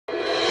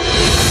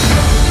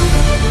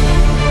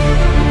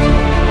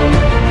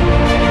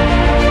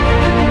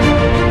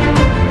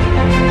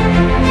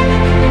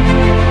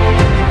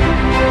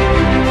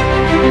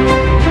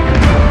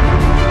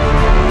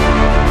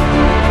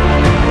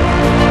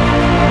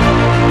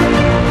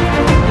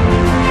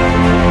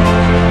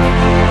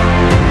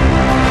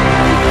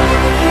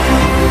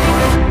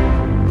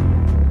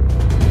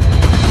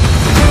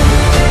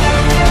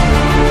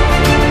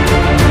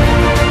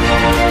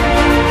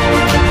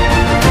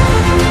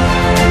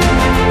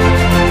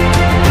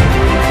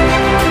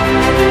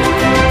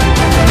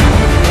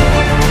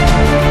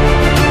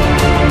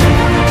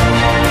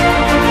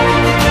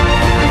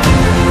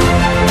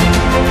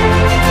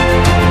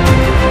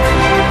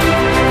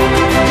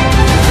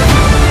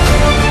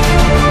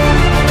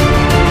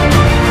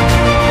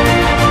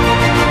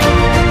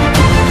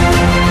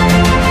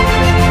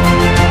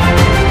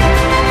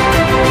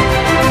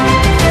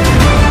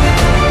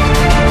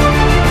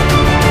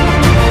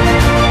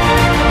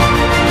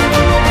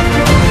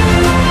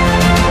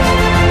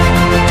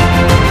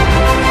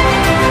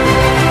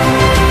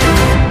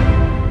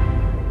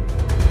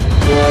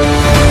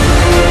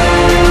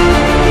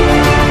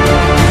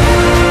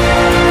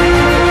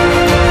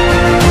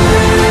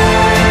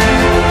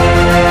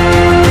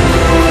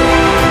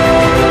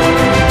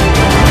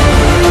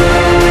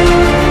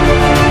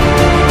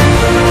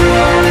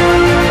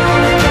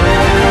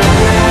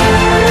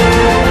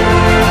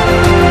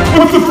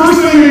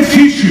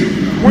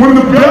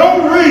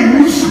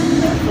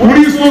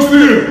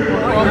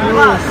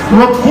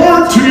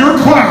report to your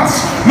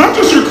class. Not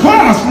just your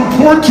class,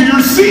 report to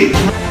your seat.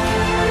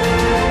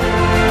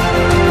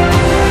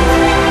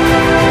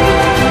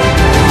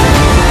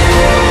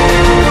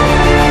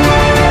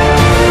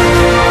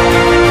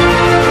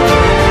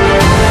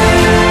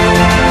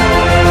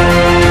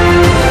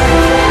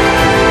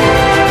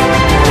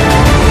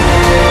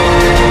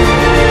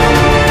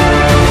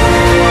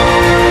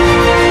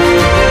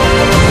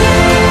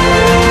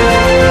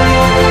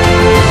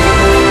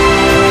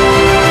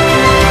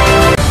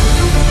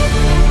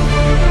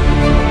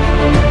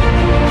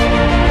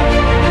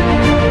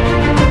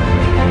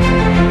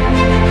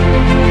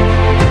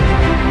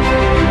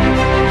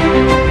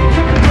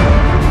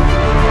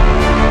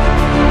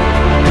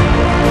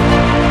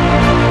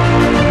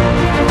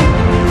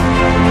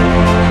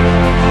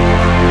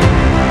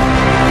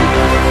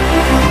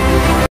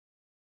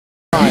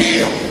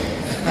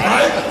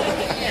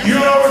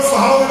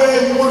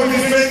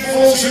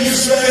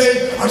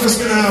 I'm just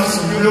going to have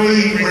some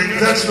really great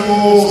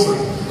vegetables and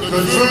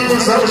good food.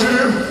 Is that what you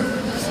do?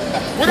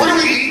 What do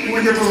we eat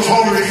when we get to those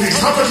holiday feasts?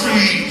 How much do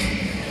we eat?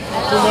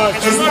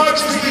 As much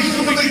as we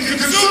humanly can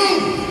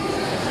consume.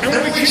 And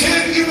when we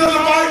can't eat another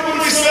bite, what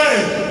do we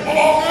say?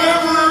 I'll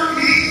never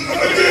eat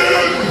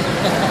again.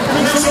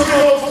 And then somebody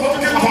else,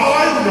 pumpkin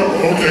pie? We go,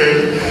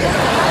 okay.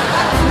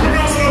 Who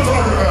knows what I'm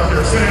talking about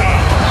here? Say ah.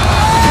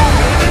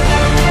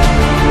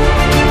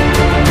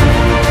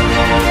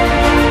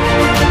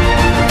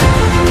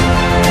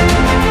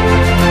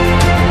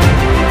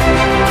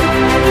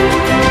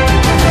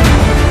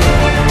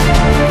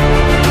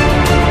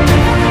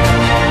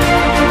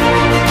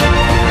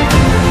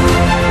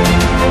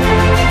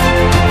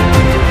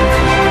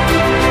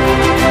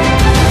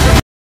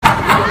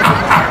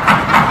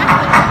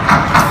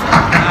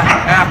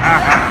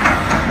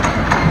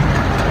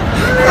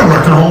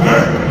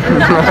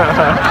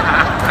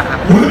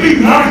 Wouldn't it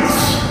be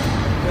nice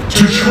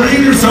to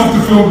train yourself to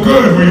feel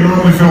good where you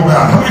normally feel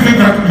bad? How many think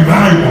that could be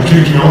valuable in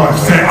changing your life?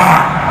 Say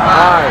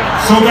aye.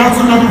 So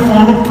that's another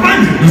form of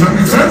priming. Does that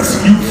make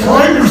sense? You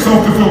prime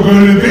yourself to feel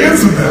good in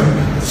advance of them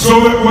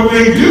so that what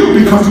they do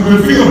becomes a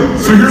good feeling.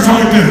 So here's how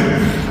I did it.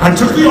 I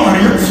took the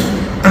audience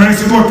and I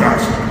said, look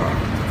guys,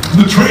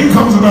 the train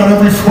comes about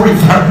every 45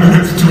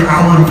 minutes to an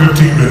hour and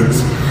 15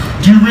 minutes.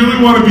 Do you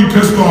really want to be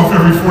pissed off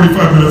every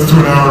 45 minutes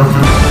to an hour and 15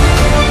 minutes?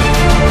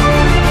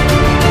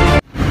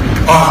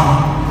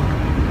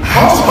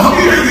 How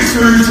many of these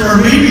experiences where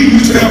maybe you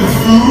used to have a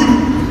food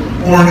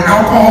or an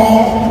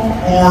alcohol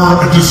or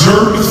a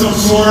dessert of some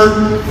sort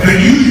that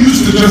you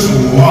used to just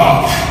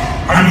love?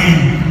 I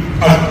mean,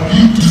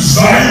 you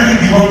desired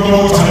it, you loved it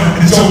all the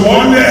time, until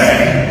one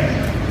day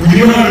when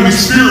you had an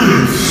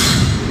experience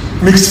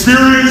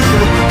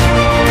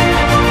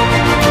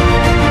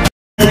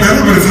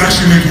better, but it's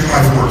actually making your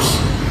life worse.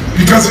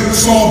 Because it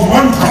solved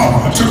one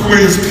problem, it took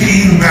away his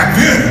pain back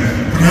then,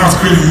 but now it's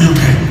creating new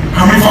pain.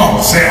 How many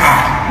follow? Say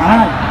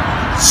aye.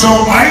 So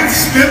I had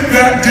spent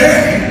that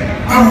day,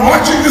 I'm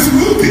watching this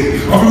movie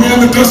of a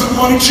man that doesn't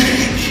want to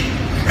change.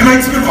 And I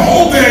spent the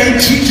whole day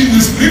teaching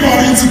this big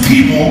audience of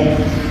people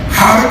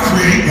how to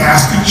create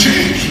lasting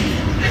change.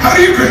 How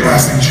do you create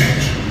lasting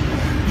change?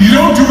 You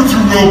don't do it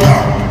through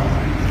willpower.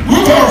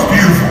 Willpower is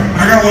beautiful.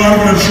 I got a lot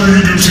of it, I'm sure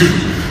you do too.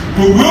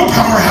 But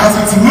willpower has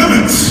its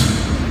limits.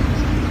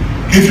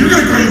 If you're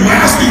going to create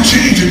lasting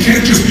change, it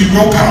can't just be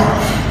willpower.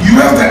 You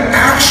have to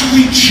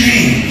actually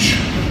change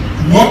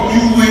what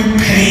you link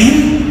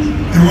pain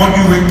and what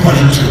you link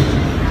pleasure to.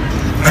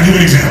 I'll give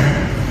you an example.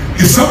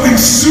 If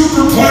something's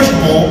super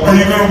pleasurable, are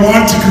you going to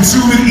want to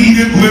consume it, eat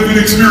it, live it,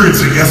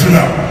 experience it? Yes or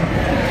no?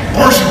 Of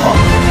course you are.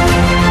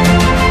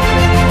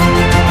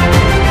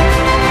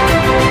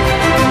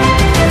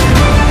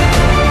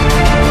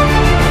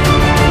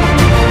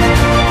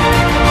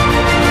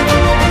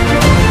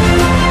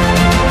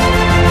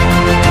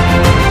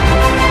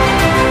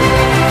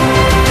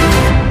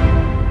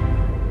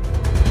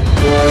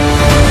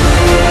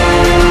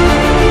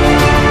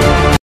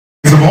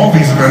 All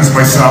these events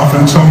myself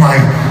until my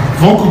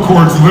vocal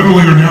cords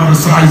literally are now the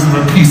size of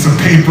a piece of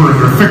paper in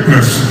their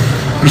thickness.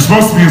 They're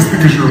supposed to be as thick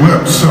as your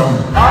lips, so.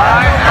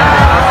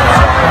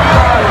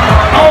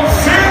 Oh,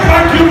 say it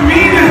like you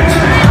mean it!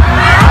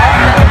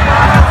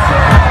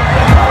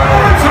 One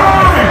more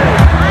time!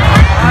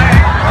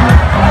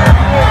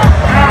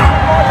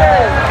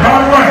 By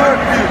the way,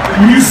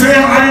 when you say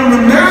I am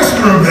the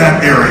master of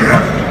that area,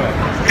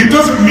 it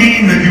doesn't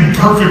mean that you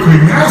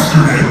perfectly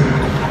mastered it.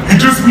 It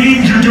just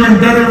means you're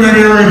doing better in that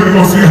area than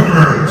most of the other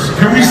areas.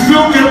 Can we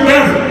still get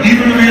better,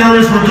 even in the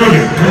areas we're good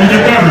in? Can we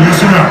get better, yes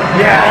or no?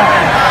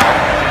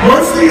 Yeah.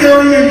 What's the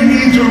area you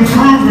need to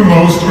improve the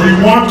most, or you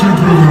want to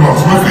improve the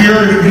most? What's the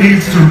area that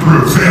needs to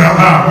improve? Say it out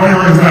loud. What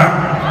area is that?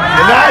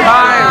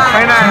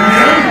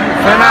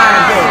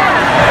 Finance.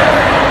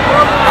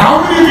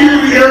 How many of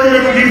you, the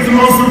area that needs the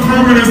most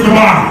improvement is the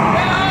body?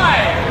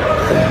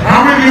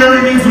 How many of the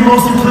area that needs the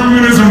most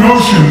improvement is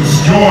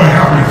emotions, joy,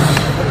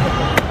 happiness?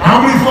 How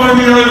many find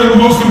the area that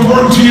the most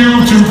important to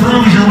you to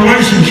improve is your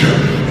relationship?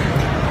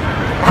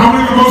 How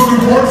many of the most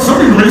important?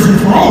 Somebody raising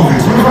for all of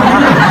these. What the fuck are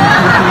you doing?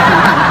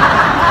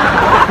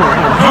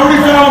 How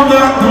many found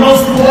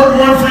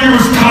one for you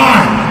is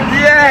time.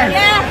 Yes.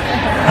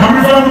 How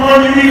many found the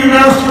one you need and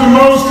ask for the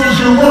most is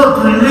your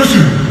work or your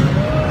mission?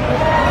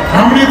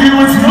 How many of you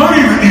it's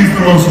money that needs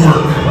the most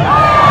work?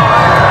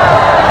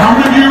 How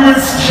many of you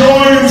it's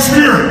joy and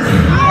spirit?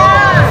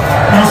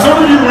 Now some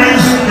of you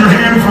raised your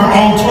hand for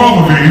all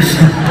 12 of these.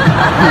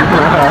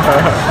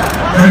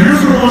 And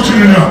here's what I want you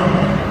to know.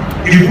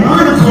 If we're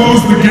going to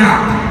close the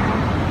gap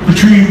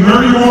between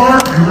where you are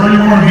and where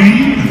you want to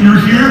be, if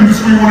you're here and this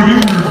is where you want to be,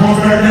 we're going to close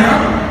that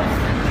gap.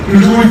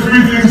 There's only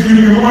 3 things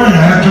getting in the way.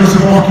 I had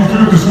Joseph walk you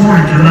through it this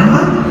morning. Do you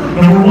remember?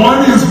 Number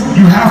 1 is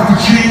you have to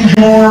change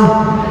your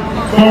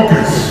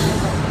focus.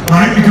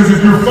 Right? Because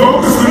if you're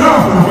focused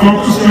enough, where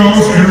focus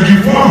goes,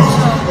 energy flows.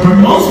 But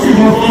most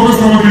people are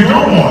focused on what they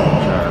don't want.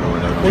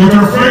 What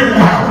they're afraid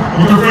will happen.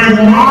 What they're afraid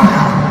will not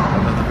happen.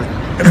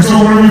 And so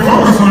whatever you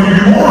focus on, you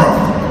get more of.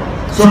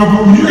 So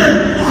but when you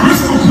get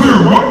crystal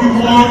clear what you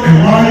want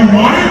and why you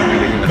want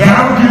it,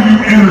 that'll give you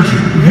energy.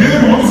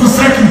 Then what was the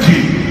second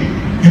key?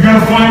 You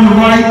gotta find the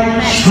right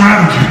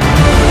strategy.